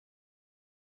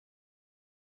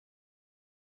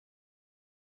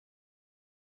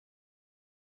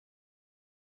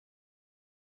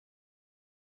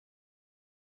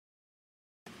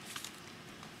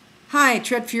Hi,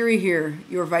 Tret Fure here,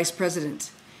 your Vice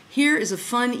President. Here is a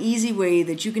fun, easy way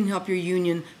that you can help your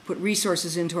union put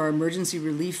resources into our Emergency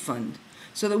Relief Fund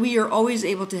so that we are always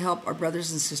able to help our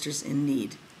brothers and sisters in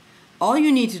need. All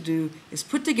you need to do is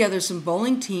put together some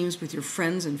bowling teams with your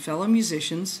friends and fellow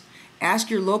musicians, ask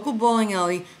your local bowling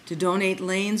alley to donate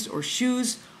lanes or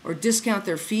shoes or discount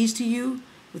their fees to you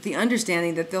with the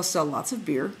understanding that they'll sell lots of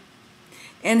beer,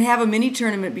 and have a mini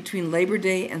tournament between Labor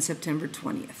Day and September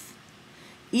 20th.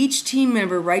 Each team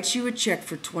member writes you a check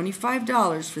for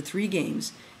 $25 for 3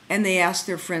 games, and they ask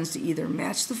their friends to either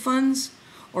match the funds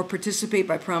or participate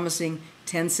by promising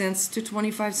 10 cents to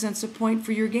 25 cents a point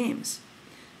for your games.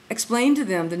 Explain to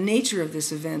them the nature of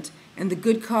this event and the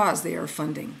good cause they are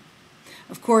funding.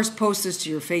 Of course, post this to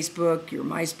your Facebook, your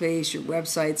MySpace, your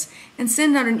websites, and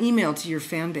send out an email to your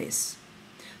fan base.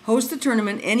 Host the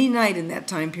tournament any night in that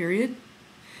time period,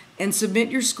 and submit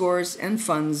your scores and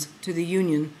funds to the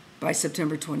union by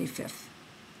September 25th.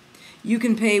 You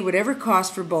can pay whatever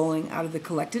cost for bowling out of the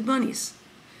collected monies.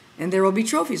 And there will be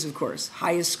trophies, of course.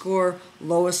 Highest score,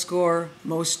 lowest score,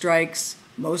 most strikes,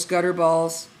 most gutter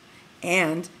balls,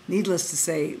 and, needless to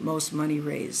say, most money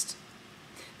raised.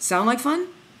 Sound like fun?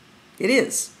 It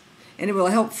is. And it will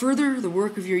help further the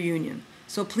work of your union.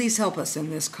 So please help us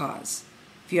in this cause.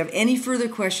 If you have any further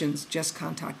questions, just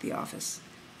contact the office.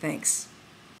 Thanks.